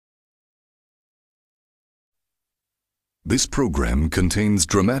This program contains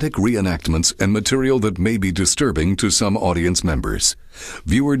dramatic reenactments and material that may be disturbing to some audience members.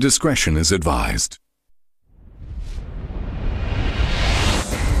 Viewer discretion is advised.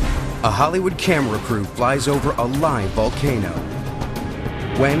 A Hollywood camera crew flies over a live volcano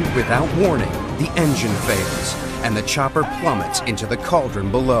when, without warning, the engine fails and the chopper plummets into the cauldron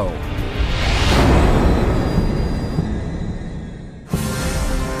below.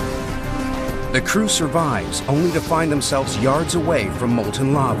 The crew survives only to find themselves yards away from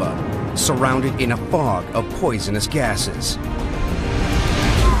molten lava, surrounded in a fog of poisonous gases.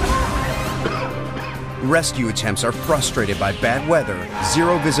 Rescue attempts are frustrated by bad weather,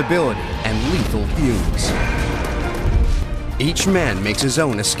 zero visibility, and lethal fumes. Each man makes his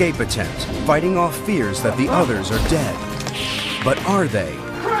own escape attempt, fighting off fears that the others are dead. But are they?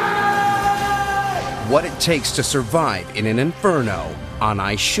 What it takes to survive in an inferno on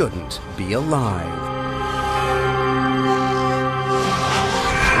I Shouldn't Be Alive.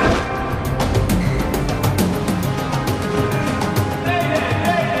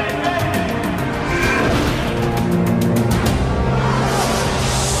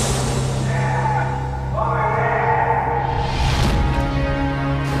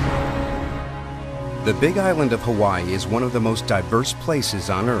 The Big Island of Hawaii is one of the most diverse places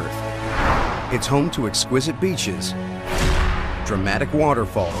on Earth. It's home to exquisite beaches, dramatic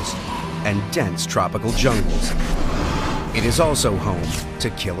waterfalls, and dense tropical jungles. It is also home to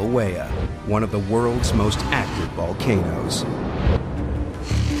Kilauea, one of the world's most active volcanoes.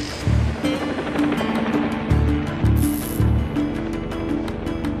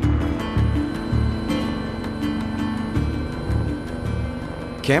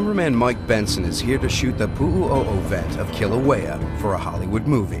 Cameraman Mike Benson is here to shoot the Pu'u'o'o vent of Kilauea for a Hollywood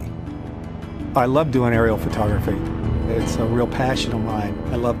movie. I love doing aerial photography. It's a real passion of mine.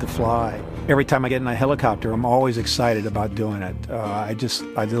 I love to fly. Every time I get in a helicopter, I'm always excited about doing it. I just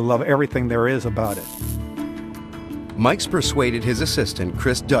love everything there is about it. Mike's persuaded his assistant,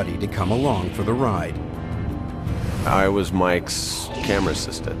 Chris Duddy, to come along for the ride. I was Mike's camera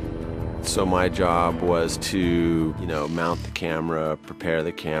assistant. So my job was to, mount the camera, prepare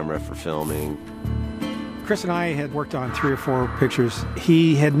the camera for filming. Chris and I had worked on 3 or 4 pictures.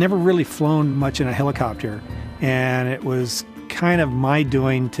 He had never really flown much in a helicopter, and it was kind of my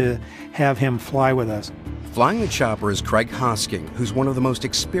doing to have him fly with us. Flying the chopper is Craig Hosking, who's one of the most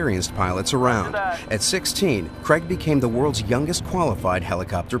experienced pilots around. At 16, Craig became the world's youngest qualified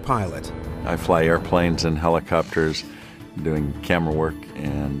helicopter pilot. I fly airplanes and helicopters, doing camera work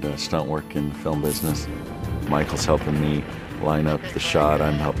and stunt work in the film business. Michael's helping me line up the shot.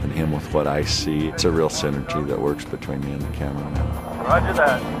 I'm helping him with what I see. It's a real synergy that works between me and the cameraman. Roger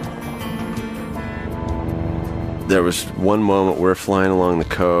that. There was one moment we're flying along the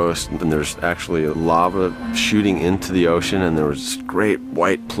coast and there's actually lava shooting into the ocean and there was this great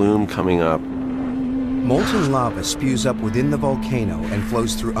white plume coming up. Molten lava spews up within the volcano and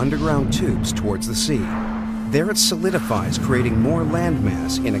flows through underground tubes towards the sea. There it solidifies, creating more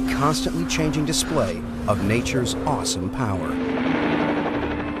landmass in a constantly changing display of nature's awesome power.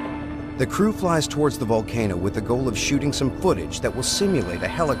 The crew flies towards the volcano with the goal of shooting some footage that will simulate a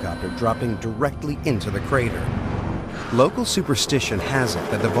helicopter dropping directly into the crater. Local superstition has it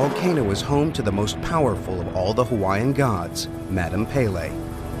that the volcano is home to the most powerful of all the Hawaiian gods, Madame Pele.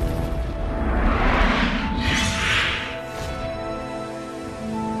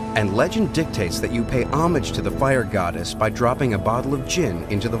 And legend dictates that you pay homage to the fire goddess by dropping a bottle of gin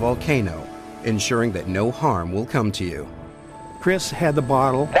into the volcano, ensuring that no harm will come to you. Chris had the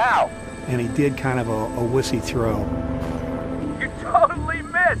bottle, Now! and he did kind of a whissy throw. You totally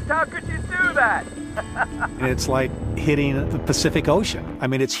missed! How could you do that? And it's like hitting the Pacific Ocean. I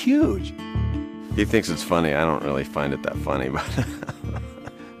mean, it's huge. He thinks it's funny. I don't really find it that funny, but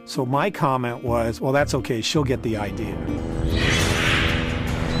So my comment was, well, that's okay, she'll get the idea.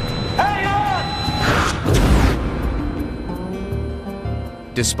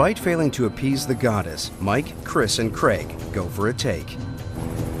 Despite failing to appease the goddess, Mike, Chris, and Craig go for a take.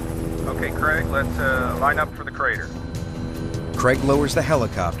 Okay, Craig, let's line up for the crater. Craig lowers the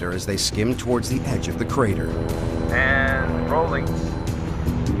helicopter as they skim towards the edge of the crater. And rolling.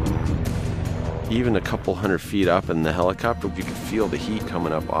 even a couple hundred feet up in the helicopter, you could feel the heat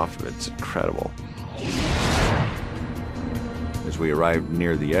coming up off of it. It's incredible. As we arrived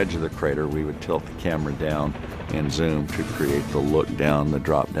near the edge of the crater, we would tilt the camera down and zoom to create the look down, the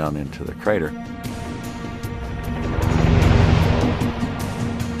drop down into the crater.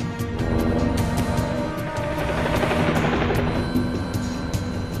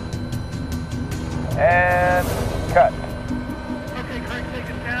 And cut. Okay, Craig, take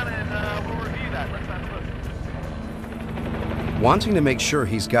us down and we'll review that. Let's not close. Wanting to make sure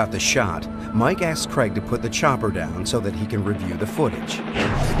he's got the shot, Mike asks Craig to put the chopper down so that he can review the footage.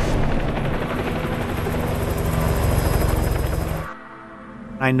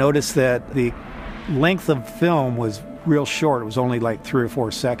 I noticed that the length of film was real short. It was only like 3 or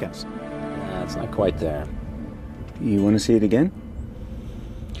 4 seconds. It's not quite there. You want to see it again?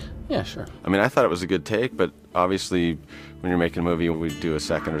 Yeah, sure. I mean, I thought it was a good take, but obviously when you're making a movie, we do a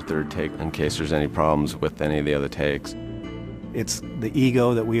second or third take in case there's any problems with any of the other takes. It's the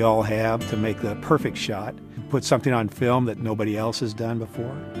ego that we all have to make the perfect shot, put something on film that nobody else has done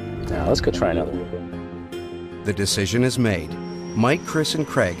before. Now, let's go try another one. The decision is made. Mike, Chris, and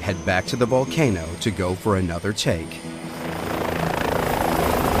Craig head back to the volcano to go for another take.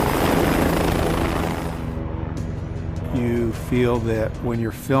 You feel that when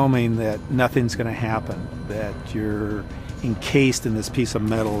you're filming that nothing's going to happen, that you're encased in this piece of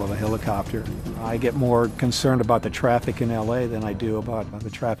metal of a helicopter. I get more concerned about the traffic in LA than I do about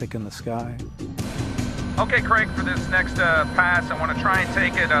the traffic in the sky. Okay, Craig, for this next pass, I want to try and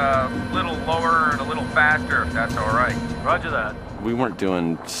take it a little lower and a little faster, if that's all right. Roger that. We weren't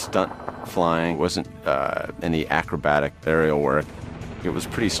doing stunt flying. It wasn't any acrobatic aerial work. It was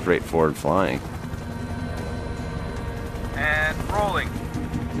pretty straightforward flying. And rolling.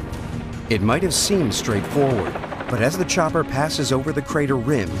 It might have seemed straightforward, but as the chopper passes over the crater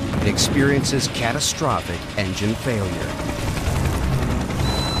rim, it experiences catastrophic engine failure.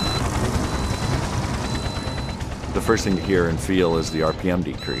 The first thing you hear and feel is the RPM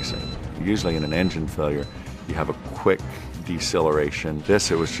decreasing. Usually in an engine failure, you have a quick deceleration. This,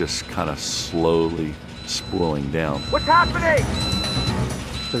 it was just kind of slowly spooling down. What's happening?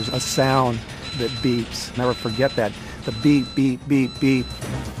 There's a sound that beeps. Never forget that. The beep, beep, beep, beep.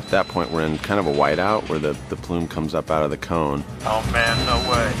 At that point, we're in kind of a whiteout where the plume comes up out of the cone. Oh man, no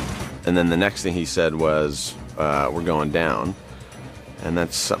way. And then the next thing he said was, we're going down. And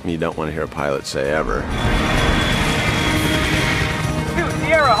that's something you don't want to hear a pilot say ever. 2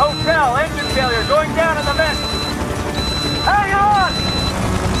 Sierra Hotel, engine failure, going down in the vent. Hang on!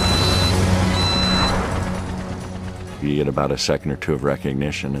 You get about a second or two of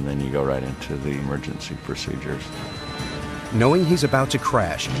recognition, and then you go right into the emergency procedures. Knowing he's about to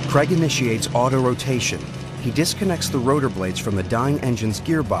crash, Craig initiates auto-rotation. He disconnects the rotor blades from the dying engine's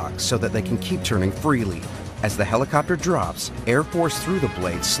gearbox so that they can keep turning freely. As the helicopter drops, air force through the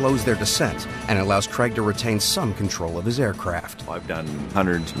blades slows their descent and allows Craig to retain some control of his aircraft. I've done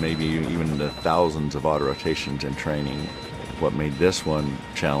hundreds, maybe even to thousands of auto-rotations in training. What made this one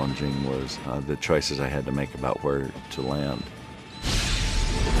challenging was the choices I had to make about where to land.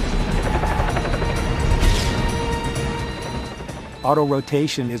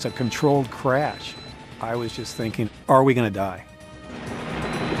 Auto-rotation is a controlled crash. I was just thinking, are we going to die?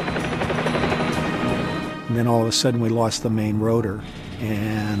 And then all of a sudden we lost the main rotor,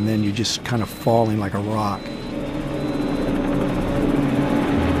 and then you're just kind of falling like a rock.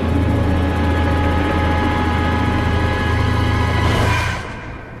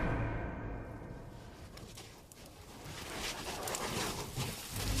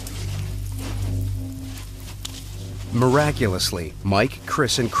 Miraculously, Mike,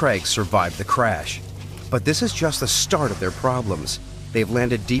 Chris, and Craig survived the crash. But this is just the start of their problems. They've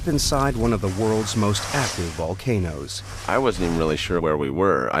landed deep inside one of the world's most active volcanoes. I wasn't even really sure where we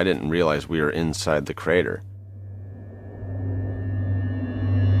were. I didn't realize we were inside the crater.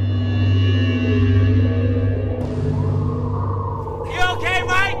 You okay,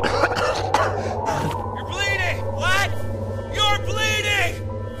 Mike? You're bleeding! What? You're bleeding!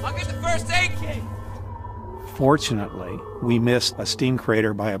 I'll get the first aid kit. Fortunately, we missed a steam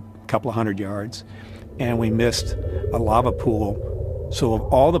crater by a couple of 100 yards, and we missed a lava pool. So of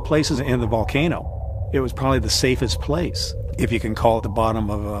all the places in the volcano, it was probably the safest place, if you can call the bottom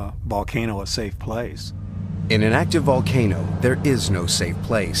of a volcano a safe place. In an active volcano, there is no safe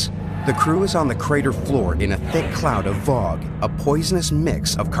place. The crew is on the crater floor in a thick cloud of fog, a poisonous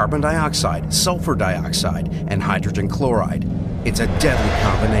mix of carbon dioxide, sulfur dioxide, and hydrogen chloride. It's a deadly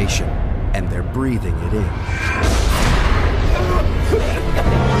combination, and they're breathing it in.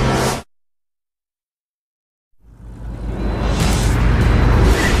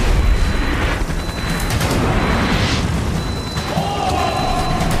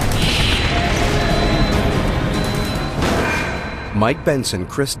 Mike Benson,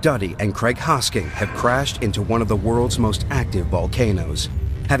 Chris Duddy, and Craig Hosking have crashed into one of the world's most active volcanoes.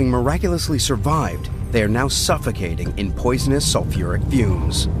 Having miraculously survived, they are now suffocating in poisonous sulfuric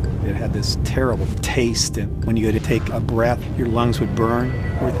fumes. It had this terrible taste, and when you go to take a breath, your lungs would burn.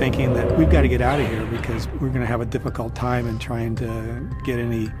 We're thinking that we've got to get out of here because we're going to have a difficult time in trying to get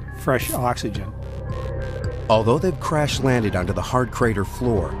any fresh oxygen. Although they've crash-landed onto the hard crater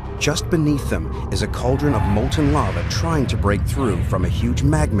floor, just beneath them is a cauldron of molten lava trying to break through from a huge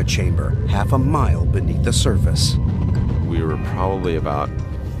magma chamber half a mile beneath the surface. We were probably about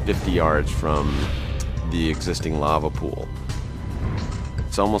 50 yards from the existing lava pool.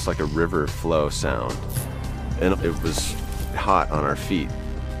 It's almost like a river flow sound. And it was hot on our feet.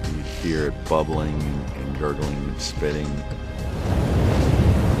 You hear it bubbling and gurgling and spitting.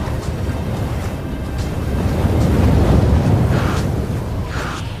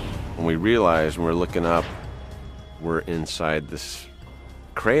 When we realized when we're looking up, we're inside this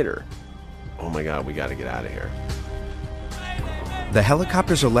crater. Oh my God, we gotta get out of here. The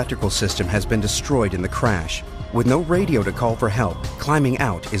helicopter's electrical system has been destroyed in the crash. With no radio to call for help, climbing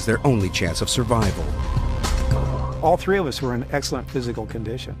out is their only chance of survival. All three of us were in excellent physical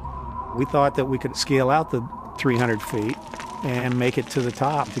condition. We thought that we could scale out the 300 feet and make it to the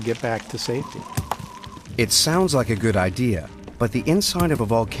top to get back to safety. It sounds like a good idea, but the inside of a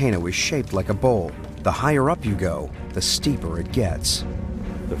volcano is shaped like a bowl. The higher up you go, the steeper it gets.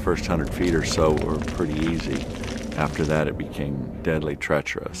 The first 100 feet or so were pretty easy. After that, it became deadly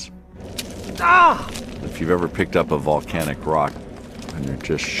treacherous. Ah! If you've ever picked up a volcanic rock, and they're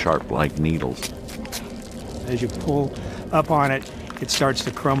just sharp like needles. As you pull up on it, it starts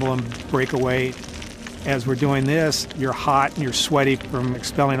to crumble and break away. As we're doing this, you're hot and you're sweaty from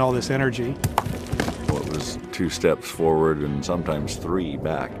expelling all this energy. Well, it was 2 steps forward and sometimes 3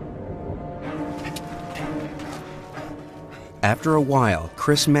 back. After a while,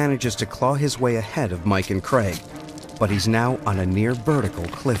 Chris manages to claw his way ahead of Mike and Craig, but he's now on a near vertical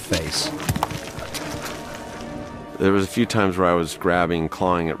cliff face. There was a few times where I was grabbing,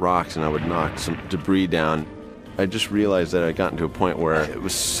 clawing at rocks, and I would knock some debris down. I just realized that I'd gotten to a point where it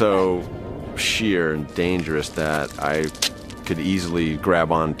was so sheer and dangerous that I could easily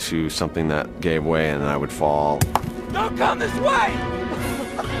grab onto something that gave way and I would fall. Don't come this way!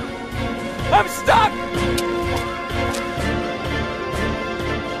 I'm stuck!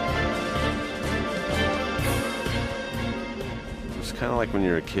 It's kind of like when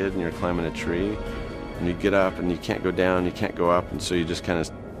you're a kid and you're climbing a tree and you get up and you can't go down, you can't go up, and so you just kind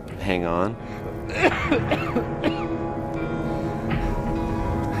of hang on.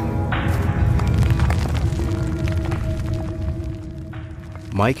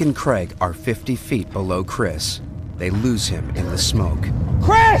 Mike and Craig are 50 feet below Chris. They lose him in the smoke.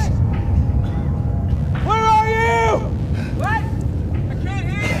 Chris! Where are you? What? I can't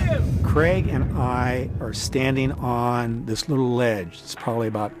hear you! Craig and I are standing on this little ledge. It's probably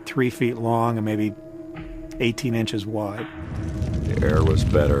about 3 feet long and maybe 18 inches wide. The air was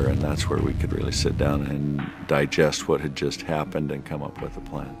better, and that's where we could really sit down and digest what had just happened and come up with a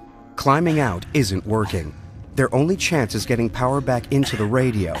plan. Climbing out isn't working. Their only chance is getting power back into the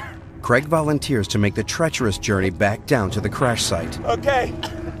radio. Craig volunteers to make the treacherous journey back down to the crash site. Okay.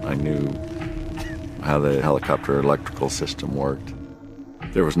 I knew how the helicopter electrical system worked.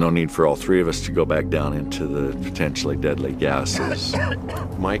 There was no need for all 3 of us to go back down into the potentially deadly gases.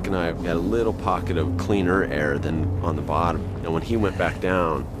 Mike and I had a little pocket of cleaner air than on the bottom. And when he went back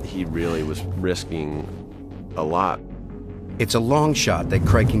down, he really was risking a lot. It's a long shot that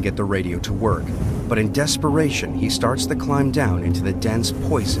Craig can get the radio to work, but in desperation, he starts the climb down into the dense,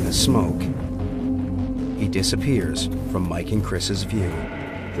 poisonous smoke. He disappears from Mike and Chris's view.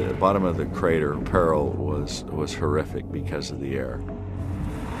 The bottom of the crater peril was horrific because of the air.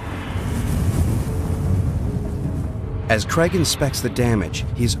 As Craig inspects the damage,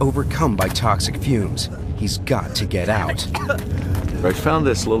 he's overcome by toxic fumes. He's got to get out. I found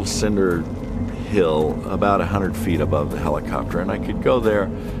this little cinder hill about 100 feet above the helicopter, and I could go there,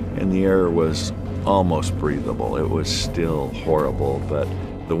 and the air was almost breathable. It was still horrible, but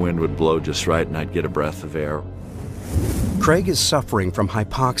the wind would blow just right, and I'd get a breath of air. Craig is suffering from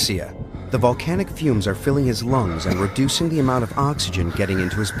hypoxia. The volcanic fumes are filling his lungs and reducing the amount of oxygen getting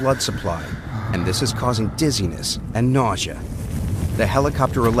into his blood supply, and this is causing dizziness and nausea. The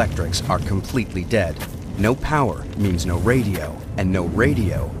helicopter electrics are completely dead. No power means no radio, and no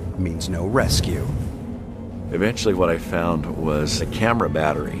radio means no rescue. Eventually what I found was a camera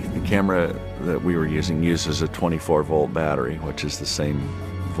battery. The camera that we were using uses a 24-volt battery, which is the same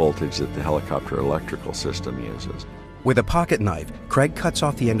voltage that the helicopter electrical system uses. With a pocket knife, Craig cuts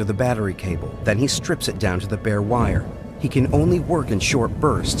off the end of the battery cable, then he strips it down to the bare wire. He can only work in short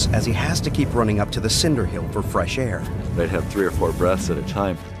bursts as he has to keep running up to the cinder hill for fresh air. I'd have 3 or 4 breaths at a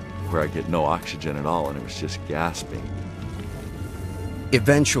time where I get no oxygen at all, and it was just gasping.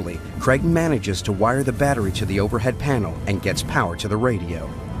 Eventually, Craig manages to wire the battery to the overhead panel and gets power to the radio.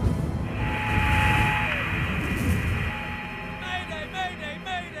 Mayday, mayday,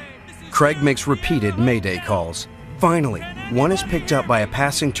 mayday! This is Craig makes repeated Mayday calls. Finally, one is picked up by a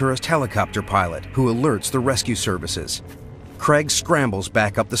passing tourist helicopter pilot who alerts the rescue services. Craig scrambles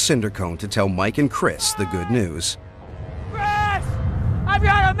back up the cinder cone to tell Mike and Chris the good news. Chris! I've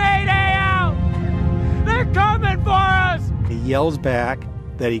got a Mayday out! They're coming for us! He yells back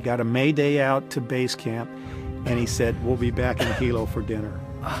that he got a Mayday out to base camp, and he said, we'll be back in Hilo for dinner.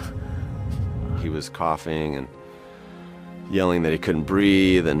 He was coughing and yelling that he couldn't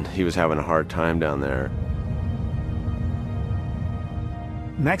breathe, and he was having a hard time down there.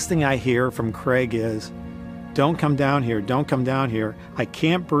 Next thing I hear from Craig is, don't come down here, don't come down here. I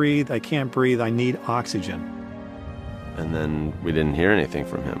can't breathe, I need oxygen. And then we didn't hear anything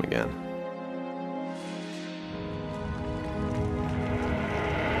from him again.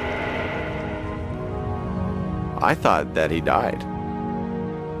 I thought that he died.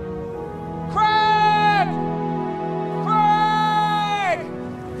 Craig! Craig!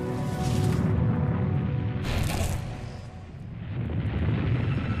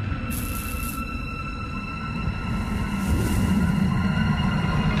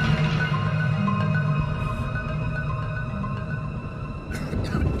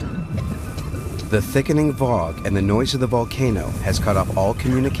 The thickening fog and the noise of the volcano has cut off all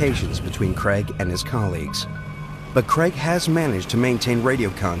communications between Craig and his colleagues. But Craig has managed to maintain radio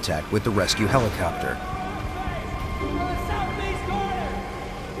contact with the rescue helicopter.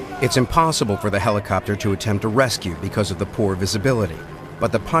 It's impossible for the helicopter to attempt a rescue because of the poor visibility,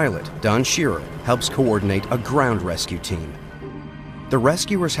 but the pilot, Don Shearer, helps coordinate a ground rescue team. The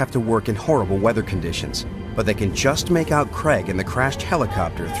rescuers have to work in horrible weather conditions, but they can just make out Craig and the crashed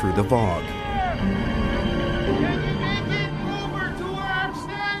helicopter through the fog.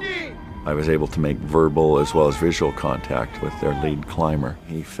 I was able to make verbal as well as visual contact with their lead climber.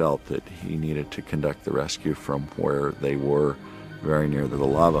 He felt that he needed to conduct the rescue from where they were, very near the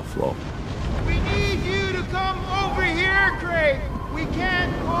lava flow. We need you to come over here, Craig. We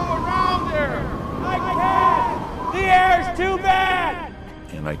can't go around there. I can't. The air's too bad.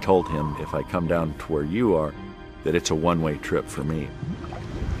 And I told him if I come down to where you are, that it's a one-way trip for me.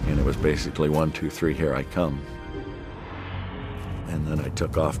 And it was basically 1, 2, 3, here I come. And then I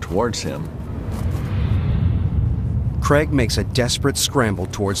took off towards him. Craig makes a desperate scramble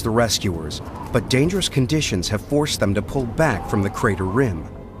towards the rescuers, but dangerous conditions have forced them to pull back from the crater rim.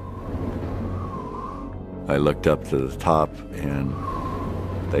 I looked up to the top and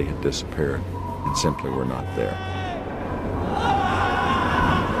they had disappeared and simply were not there.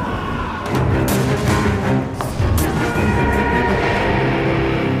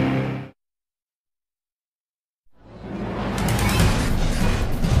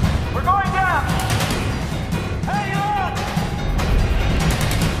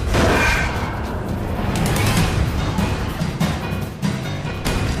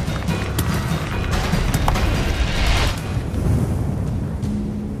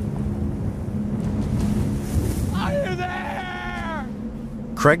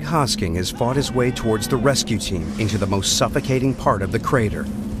 Craig Hosking has fought his way towards the rescue team into the most suffocating part of the crater,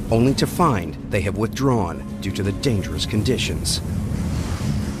 only to find they have withdrawn due to the dangerous conditions.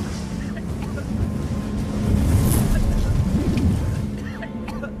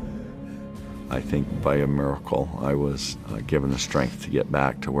 I think by a miracle I was given the strength to get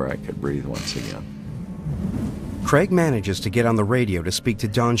back to where I could breathe once again. Craig manages to get on the radio to speak to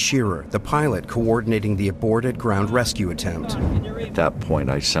Don Shearer, the pilot coordinating the aborted ground rescue attempt. At that point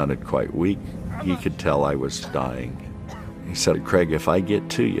I sounded quite weak. He could tell I was dying. He said, Craig, if I get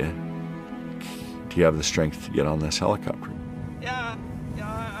to you, do you have the strength to get on this helicopter? Yeah,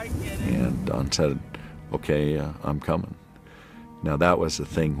 I get it. And Don said, okay, I'm coming. Now that was the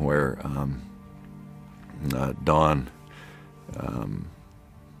thing where Don,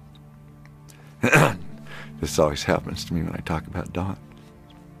 this always happens to me when I talk about Don.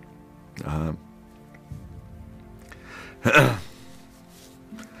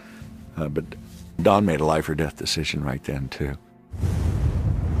 But Don made a life or death decision right then too.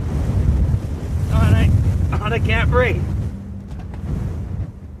 I can't breathe.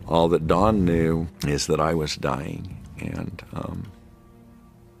 All that Don knew is that I was dying, and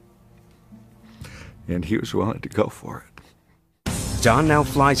he was willing to go for it. Don now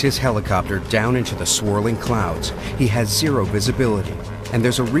flies his helicopter down into the swirling clouds. He has zero visibility, and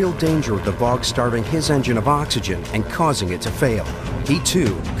there's a real danger of the fog starving his engine of oxygen and causing it to fail. He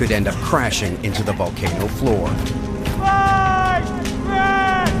too could end up crashing into the volcano floor. Fly!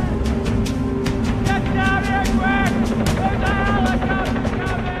 Red! Get down here quick! There's a helicopter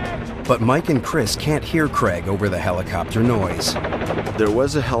coming! But Mike and Chris can't hear Craig over the helicopter noise. There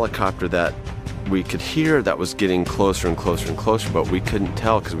was a helicopter that We could hear that was getting closer and closer and closer, but we couldn't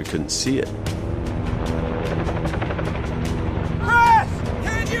tell because we couldn't see it. Chris!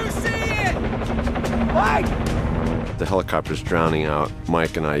 Can you see it? Mike! The helicopter's drowning out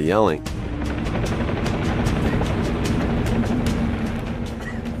Mike and I yelling.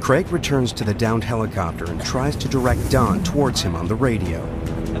 Craig returns to the downed helicopter and tries to direct Don towards him on the radio.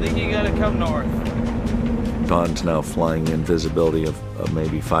 I think you gotta come north. Don's now flying in visibility of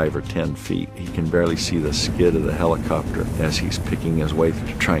maybe 5 or 10 feet. He can barely see the skid of the helicopter as he's picking his way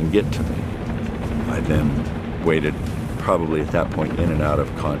to try and get to me. I then waited, probably at that point, in and out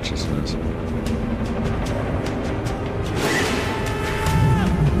of consciousness.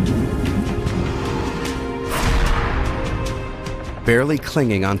 Barely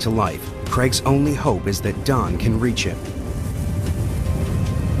clinging onto life, Craig's only hope is that Don can reach him.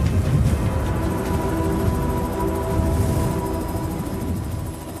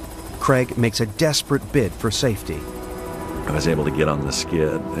 Craig makes a desperate bid for safety. I was able to get on the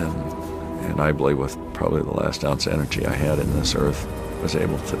skid, and I believe with probably the last ounce of energy I had in this earth, was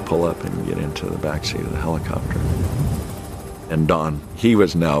able to pull up and get into the backseat of the helicopter. And Don, he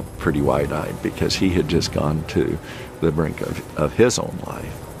was now pretty wide-eyed because he had just gone to the brink of his own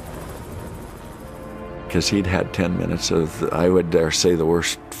life. Because he'd had 10 minutes of, I would dare say, the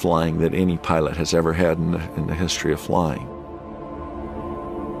worst flying that any pilot has ever had in the history of flying.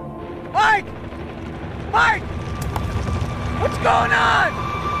 Mike! Mike! What's going on?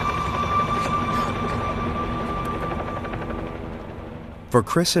 For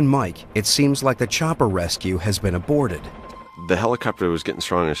Chris and Mike, it seems like the chopper rescue has been aborted. The helicopter was getting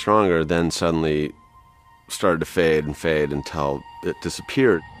stronger and stronger, then suddenly started to fade and fade until it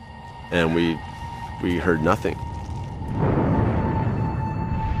disappeared, and we heard nothing.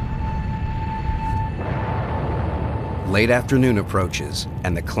 Late afternoon approaches,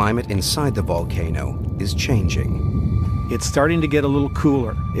 and the climate inside the volcano is changing. It's starting to get a little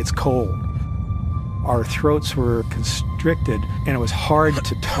cooler. It's cold. Our throats were constricted, and it was hard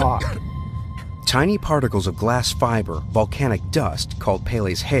to talk. Tiny particles of glass fiber, volcanic dust, called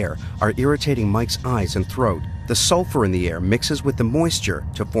Pele's hair, are irritating Mike's eyes and throat. The sulfur in the air mixes with the moisture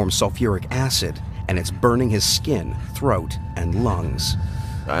to form sulfuric acid, and it's burning his skin, throat, and lungs.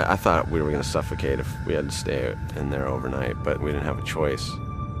 I thought we were going to suffocate if we had to stay in there overnight, but we didn't have a choice.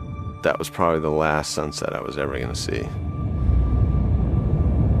 That was probably the last sunset I was ever going to see.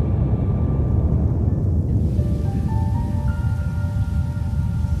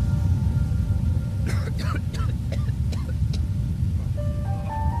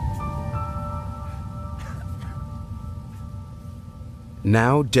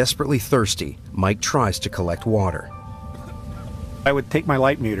 Now desperately thirsty, Mike tries to collect water. I would take my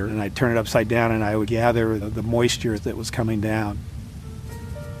light meter and I'd turn it upside down and I would gather the moisture that was coming down.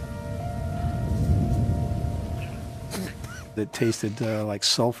 It tasted like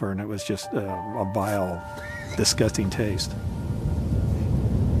sulfur, and it was just a vile, disgusting taste.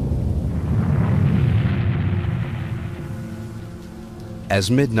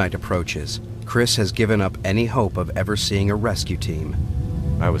 As midnight approaches, Chris has given up any hope of ever seeing a rescue team.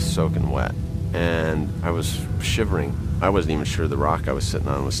 I was soaking wet, and I was shivering. I wasn't even sure the rock I was sitting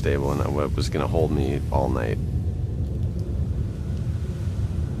on was stable and that was going to hold me all night.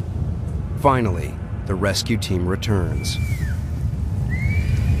 Finally, the rescue team returns.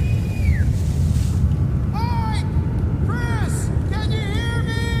 Mike! Chris! Can you hear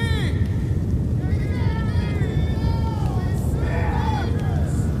me?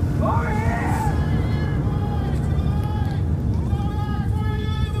 Over here!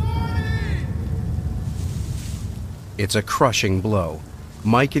 It's a crushing blow.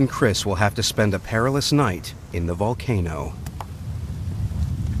 Mike and Chris will have to spend a perilous night in the volcano.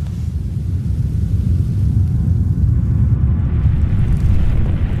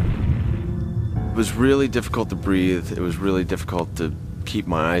 It was really difficult to breathe. It was really difficult to keep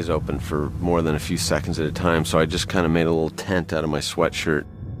my eyes open for more than a few seconds at a time, so I just kind of made a little tent out of my sweatshirt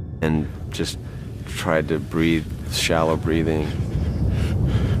and just tried to breathe, shallow breathing.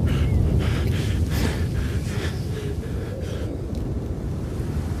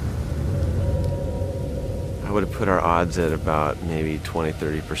 I would have put our odds at about maybe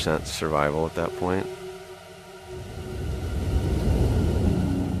 20-30% survival at that point.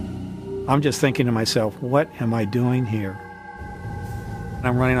 I'm just thinking to myself, what am I doing here?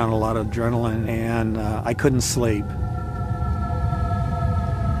 I'm running on a lot of adrenaline, and I couldn't sleep.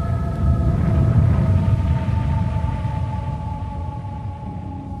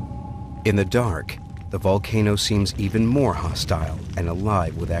 In the dark, the volcano seems even more hostile and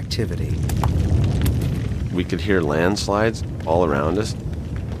alive with activity. We could hear landslides all around us.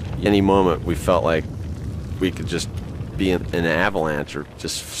 Any moment we felt like we could just be in an avalanche or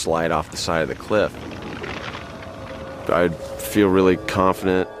just slide off the side of the cliff. I'd feel really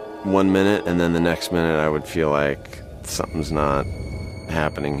confident one minute, and then the next minute I would feel like something's not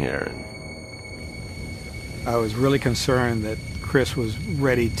happening here. I was really concerned that Chris was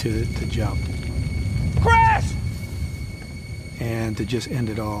ready to jump. Chris! And to just end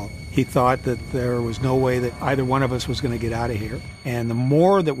it all. He thought that there was no way that either one of us was going to get out of here. And the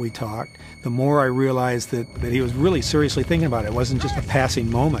more that we talked, the more I realized that he was really seriously thinking about it. It wasn't just a passing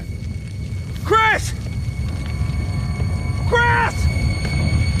moment. Chris! Chris!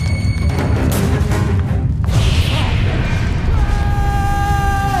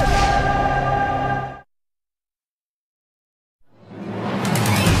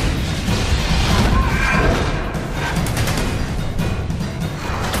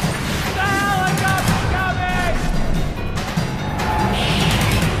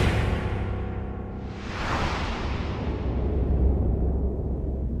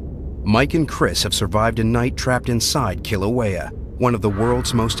 Mike and Chris have survived a night trapped inside Kilauea, one of the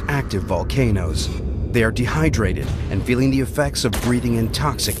world's most active volcanoes. They are dehydrated and feeling the effects of breathing in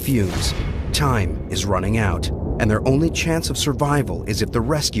toxic fumes. Time is running out, and their only chance of survival is if the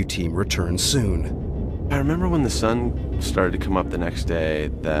rescue team returns soon. I remember when the sun started to come up the next day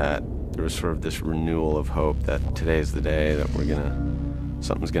that there was sort of this renewal of hope that today's the day that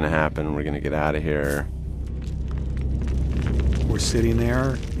something's gonna happen, we're gonna get out of here. We're sitting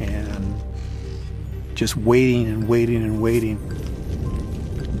there and just waiting and waiting and waiting.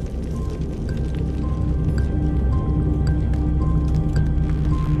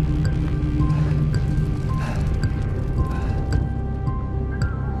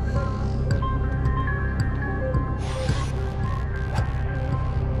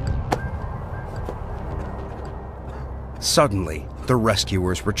 Suddenly, the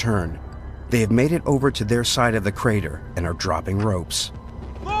rescuers return. They have made it over to their side of the crater and are dropping ropes.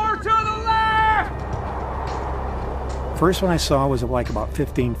 More to the left! First one I saw was like about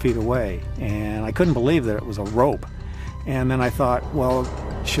 15 feet away, and I couldn't believe that it was a rope. And then I thought, well,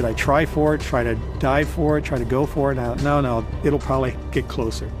 should I try for it, try to dive for it, try to go for it? No, it'll probably get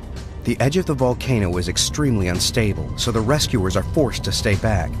closer. The edge of the volcano is extremely unstable, so the rescuers are forced to stay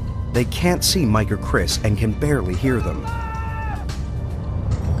back. They can't see Mike or Chris and can barely hear them.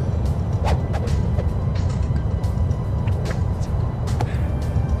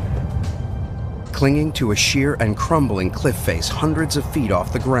 Clinging to a sheer and crumbling cliff face hundreds of feet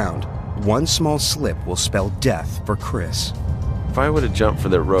off the ground, one small slip will spell death for Chris. If I would have jumped for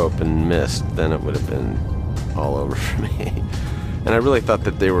the rope and missed, then it would have been all over for me. And I really thought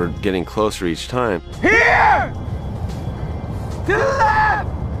that they were getting closer each time. Here! To the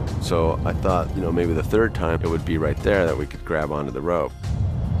left! So I thought, maybe the third time it would be right there that we could grab onto the rope.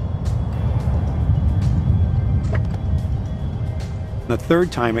 The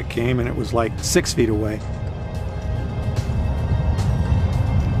third time it came, and it was like 6 feet away.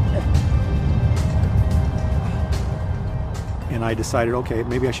 And I decided, okay,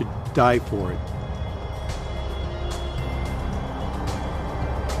 maybe I should dive for it.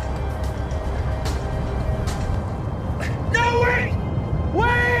 No, wait!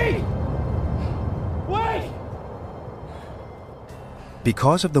 Wait! Wait!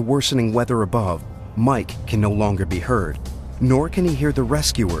 Because of the worsening weather above, Mike can no longer be heard, nor can he hear the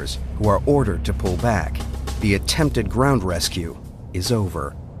rescuers, who are ordered to pull back. The attempted ground rescue is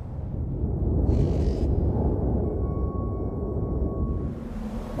over.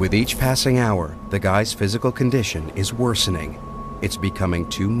 With each passing hour, the guy's physical condition is worsening. It's becoming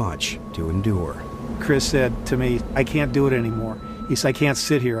too much to endure. Chris said to me, I can't do it anymore. He said, I can't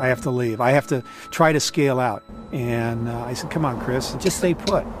sit here. I have to leave. I have to try to scale out. And I said, come on, Chris, just stay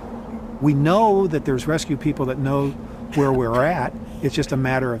put. We know that there's rescue people that know where we're at. It's just a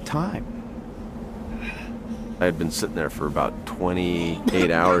matter of time. I had been sitting there for about 28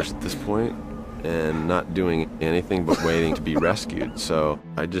 hours at this point and not doing anything but waiting to be rescued. So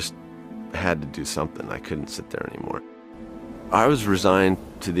I just had to do something. I couldn't sit there anymore. I was resigned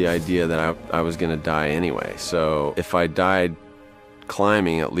to the idea that I was going to die anyway. So if I died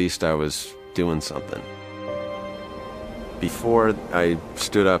climbing, at least I was doing something. Before I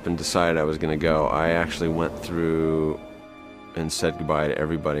stood up and decided I was going to go, I actually went through and said goodbye to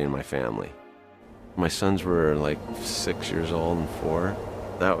everybody in my family. My sons were like 6 years old and 4.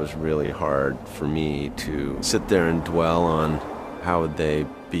 That was really hard for me to sit there and dwell on how would they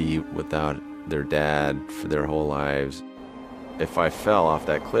be without their dad for their whole lives. If I fell off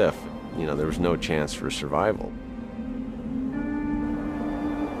that cliff, there was no chance for survival.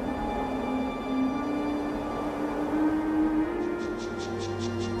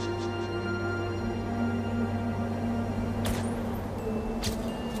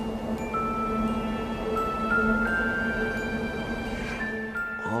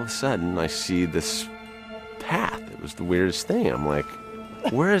 a sudden, I see this path. It was the weirdest thing. I'm like,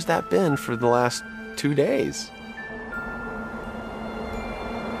 where has that been for the last 2 days?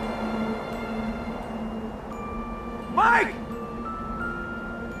 Mike!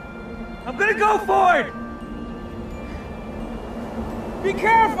 I'm gonna go for it! Be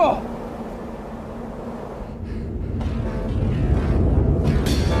careful!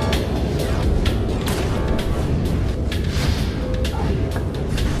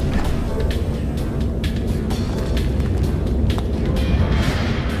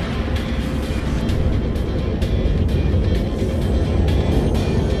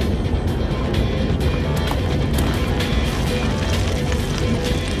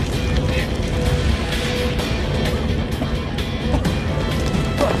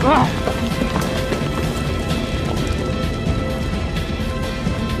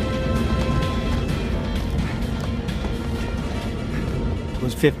 It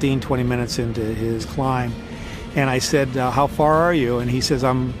was 15, 20 minutes into his climb, and I said, how far are you? And he says,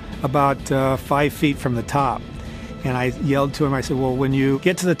 I'm about 5 feet from the top. And I yelled to him, I said, well, when you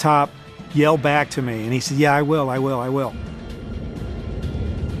get to the top, yell back to me. And he said, yeah, I will.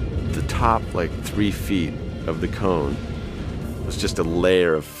 The top, like 3 feet of the cone, was just a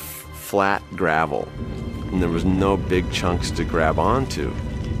layer of flat gravel, and there was no big chunks to grab onto.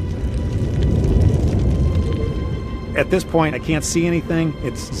 At this point, I can't see anything.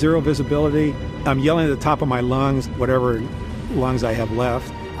 It's zero visibility. I'm yelling at the top of my lungs, whatever lungs I have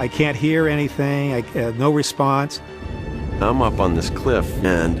left. I can't hear anything. I have no response. I'm up on this cliff,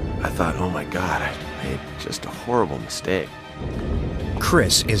 and I thought, oh my God, I made just a horrible mistake.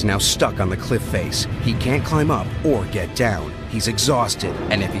 Chris is now stuck on the cliff face. He can't climb up or get down. He's exhausted,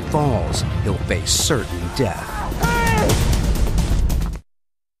 and if he falls, he'll face certain death.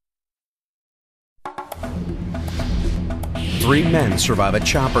 3 men survive a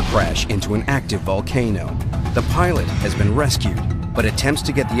chopper crash into an active volcano. The pilot has been rescued, but attempts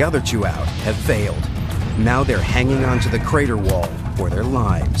to get the other 2 out have failed. Now they're hanging onto the crater wall for their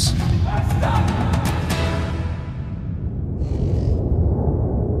lives.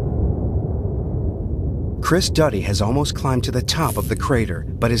 Chris Duddy has almost climbed to the top of the crater,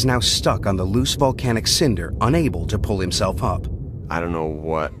 but is now stuck on the loose volcanic cinder, unable to pull himself up. I don't know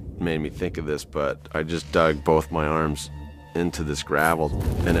what made me think of this, but I just dug both my arms into this gravel,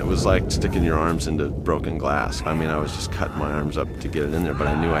 and it was like sticking your arms into broken glass. I mean, I was just cutting my arms up to get it in there, but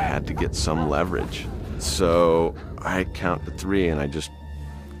I knew I had to get some leverage. So I count to 3, and I just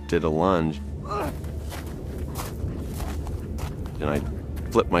did a lunge. And I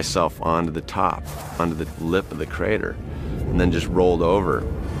flipped myself onto the top, onto the lip of the crater, and then just rolled over.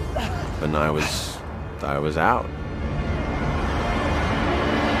 And I was out.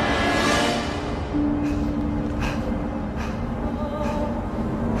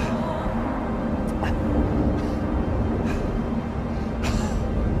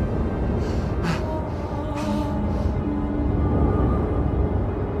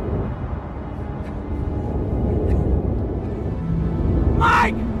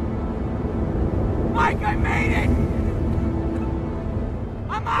 Mike, I made it!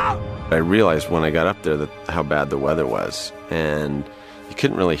 I'm out! I realized when I got up there that how bad the weather was, and you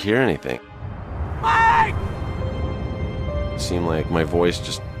couldn't really hear anything. Mike! It seemed like my voice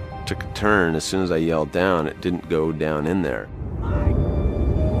just took a turn. As soon as I yelled down, it didn't go down in there.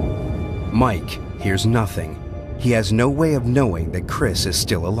 Mike hears nothing. He has no way of knowing that Chris is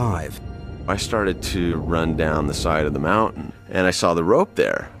still alive. I started to run down the side of the mountain, and I saw the rope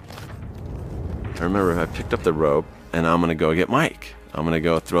there. I remember I picked up the rope, and I'm going to go get Mike. I'm going to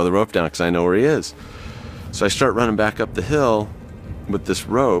go throw the rope down because I know where he is. So I start running back up the hill with this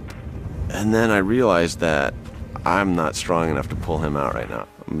rope, and then I realized that I'm not strong enough to pull him out right now.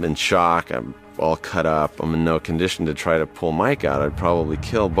 I'm in shock. I'm all cut up. I'm in no condition to try to pull Mike out. I'd probably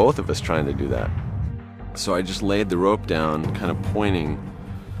kill both of us trying to do that. So I just laid the rope down, kind of pointing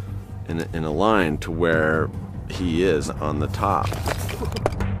in a line to where he is on the top.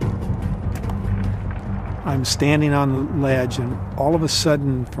 I'm standing on the ledge, and all of a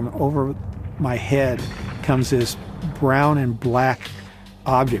sudden, from over my head comes this brown and black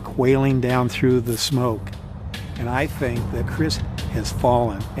object wailing down through the smoke. And I think that Chris has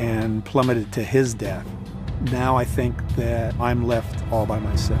fallen and plummeted to his death. Now I think that I'm left all by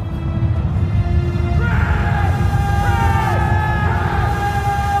myself.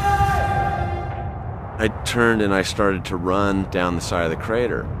 I turned and I started to run down the side of the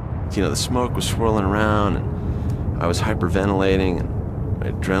crater. You know, the smoke was swirling around, and I was hyperventilating, and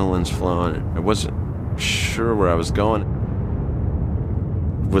my adrenaline's flowing, and I wasn't sure where I was going.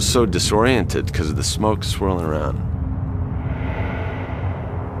 I was so disoriented because of the smoke swirling around.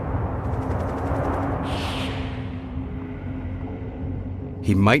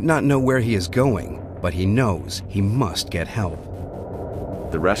 He might not know where he is going, but he knows he must get help.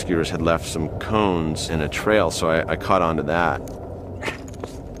 The rescuers had left some cones in a trail, so I caught onto that.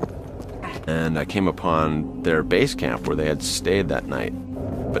 And I came upon their base camp where they had stayed that night,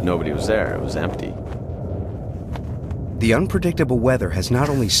 but nobody was there. It was empty. The unpredictable weather has not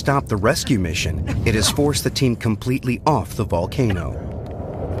only stopped the rescue mission, it has forced the team completely off the volcano.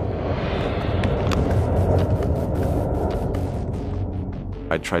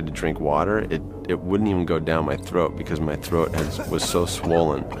 I tried to drink water. It wouldn't even go down my throat because my throat was so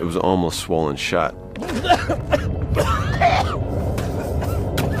swollen. It was almost swollen shut.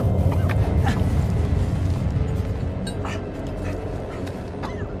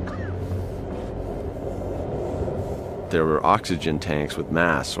 There were oxygen tanks with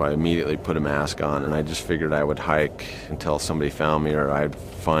masks, so I immediately put a mask on, and I just figured I would hike until somebody found me or I'd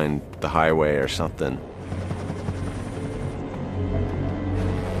find the highway or something.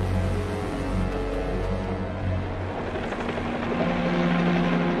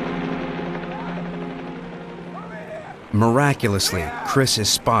 Miraculously, Chris is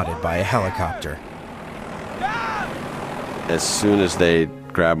spotted by a helicopter. As soon as they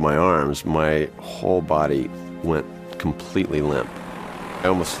grabbed my arms, my whole body went completely limp. I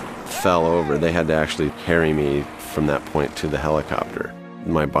almost fell over. They had to actually carry me from that point to the helicopter.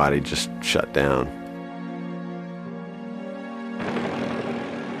 My body just shut down.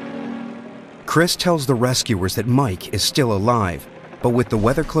 Chris tells the rescuers that Mike is still alive, but with the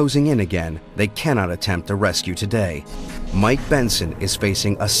weather closing in again, they cannot attempt a rescue today. Mike Benson is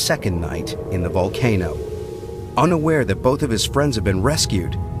facing a second night in the volcano. Unaware that both of his friends have been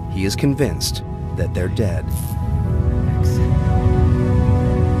rescued, he is convinced that they're dead.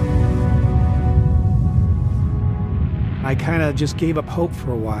 I kind of just gave up hope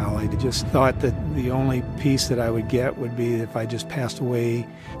for a while. I just thought that the only peace that I would get would be if I just passed away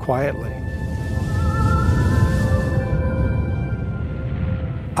quietly.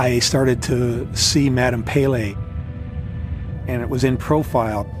 I started to see Madame Pele, and it was in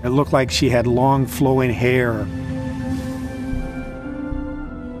profile. It looked like she had long flowing hair.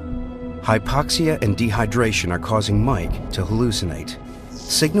 Hypoxia and dehydration are causing Mike to hallucinate.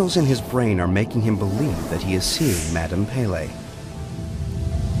 Signals in his brain are making him believe that he is seeing Madame Pele.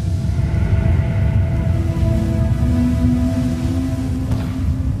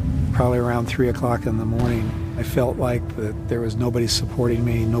 Probably around 3 o'clock in the morning, I felt like that there was nobody supporting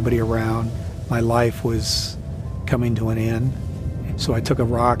me, nobody around. My life was coming to an end. So I took a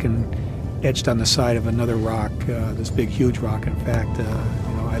rock and etched on the side of another rock, this big, huge rock, in fact,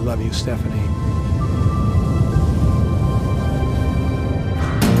 I love you, Stephanie.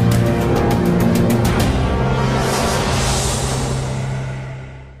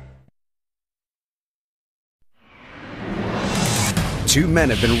 2 men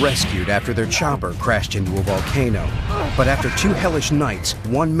have been rescued after their chopper crashed into a volcano. But after 2 hellish nights,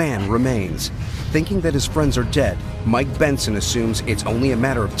 1 man remains. Thinking that his friends are dead, Mike Benson assumes it's only a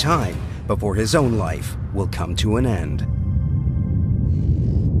matter of time before his own life will come to an end.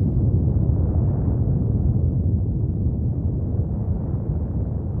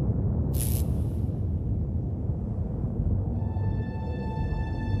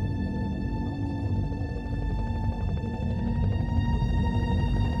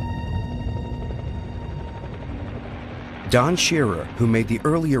 Don Shearer, who made the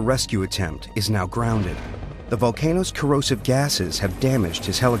earlier rescue attempt, is now grounded. The volcano's corrosive gases have damaged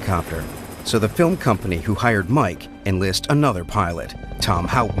his helicopter, so the film company who hired Mike enlists another pilot, Tom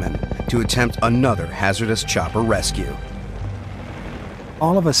Hauptman, to attempt another hazardous chopper rescue.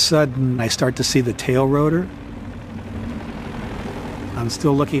 All of a sudden, I start to see the tail rotor. I'm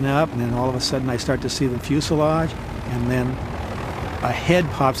still looking up, and then all of a sudden I start to see the fuselage, and then a head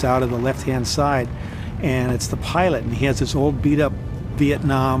pops out of the left-hand side, and it's the pilot, and he has this old beat-up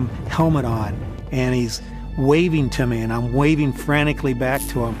Vietnam helmet on, and he's waving to me, and I'm waving frantically back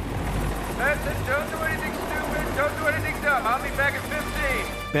to him. Benson, don't do anything stupid, don't do anything dumb. I'll be back at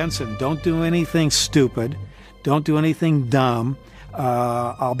 15. Benson, don't do anything stupid, don't do anything dumb.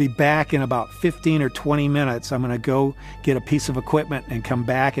 I'll be back in about 15 or 20 minutes. I'm going to go get a piece of equipment and come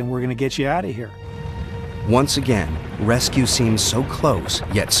back, and we're going to get you out of here. Once again, rescue seems so close,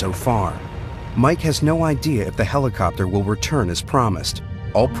 yet so far. Mike has no idea if the helicopter will return as promised.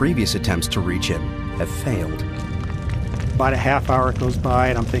 All previous attempts to reach him have failed. About a half hour goes by,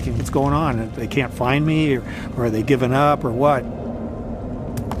 and I'm thinking, what's going on? They can't find me, or are they giving up, or what?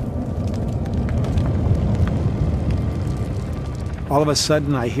 All of a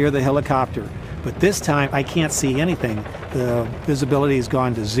sudden, I hear the helicopter, but this time I can't see anything. The visibility has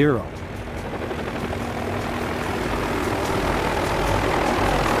gone to 0.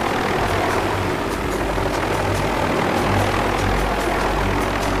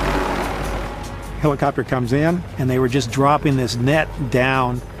 Helicopter comes in, and they were just dropping this net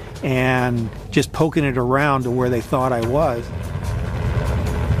down and just poking it around to where they thought I was.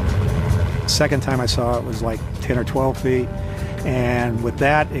 Second time I saw it was like 10 or 12 feet, and with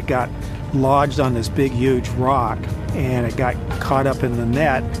that it got lodged on this big huge rock, and it got caught up in the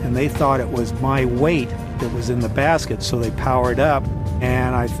net, and they thought it was my weight that was in the basket, so they powered up,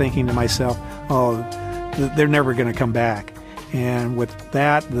 and I'm thinking to myself, oh, they're never going to come back. And with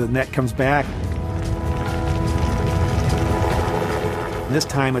that, the net comes back. This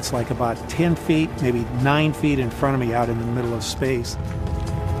time it's like about 10 feet, maybe 9 feet in front of me out in the middle of space.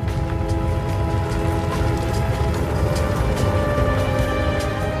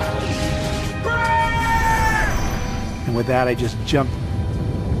 And with that, I just jumped.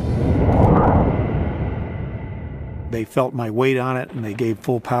 They felt my weight on it, and they gave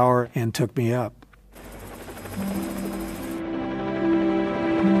full power and took me up.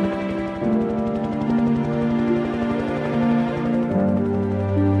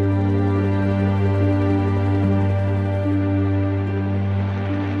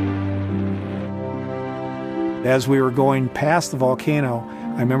 As we were going past the volcano,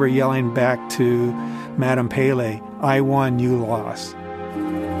 I remember yelling back to Madame Pele, "I won, you lost."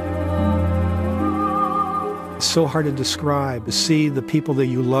 It's so hard to describe, to see the people that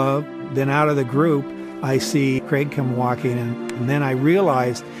you love. Then out of the group, I see Craig come walking in, and then I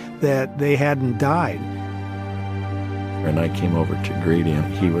realized that they hadn't died. And I came over to greet him.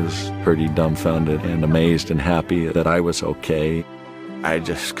 He was pretty dumbfounded and amazed and happy that I was okay. I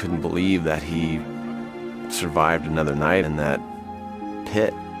just couldn't believe that he survived another night in that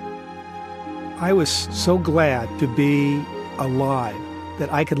pit. I was so glad to be alive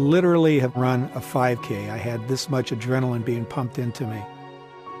that I could literally have run a 5K. I had this much adrenaline being pumped into me.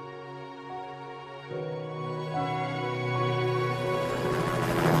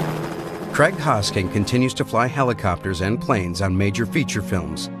 Craig Hosking continues to fly helicopters and planes on major feature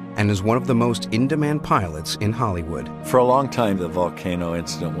films and is one of the most in-demand pilots in Hollywood. For a long time, the volcano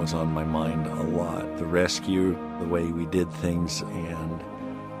incident was on my mind a lot. The rescue, the way we did things, and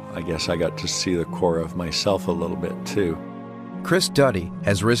I guess I got to see the core of myself a little bit too. Chris Duddy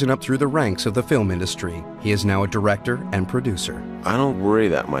has risen up through the ranks of the film industry. He is now a director and producer. I don't worry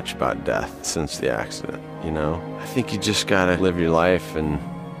that much about death since the accident, you know? I think you just gotta live your life and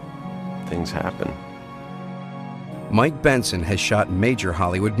things happen. Mike Benson has shot major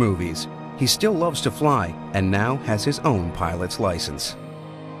Hollywood movies. He still loves to fly and now has his own pilot's license.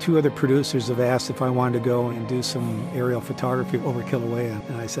 2 other producers have asked if I wanted to go and do some aerial photography over Kilauea,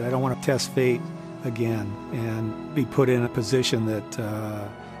 and I said I don't want to test fate again and be put in a position that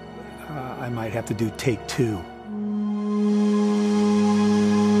I might have to do take 2.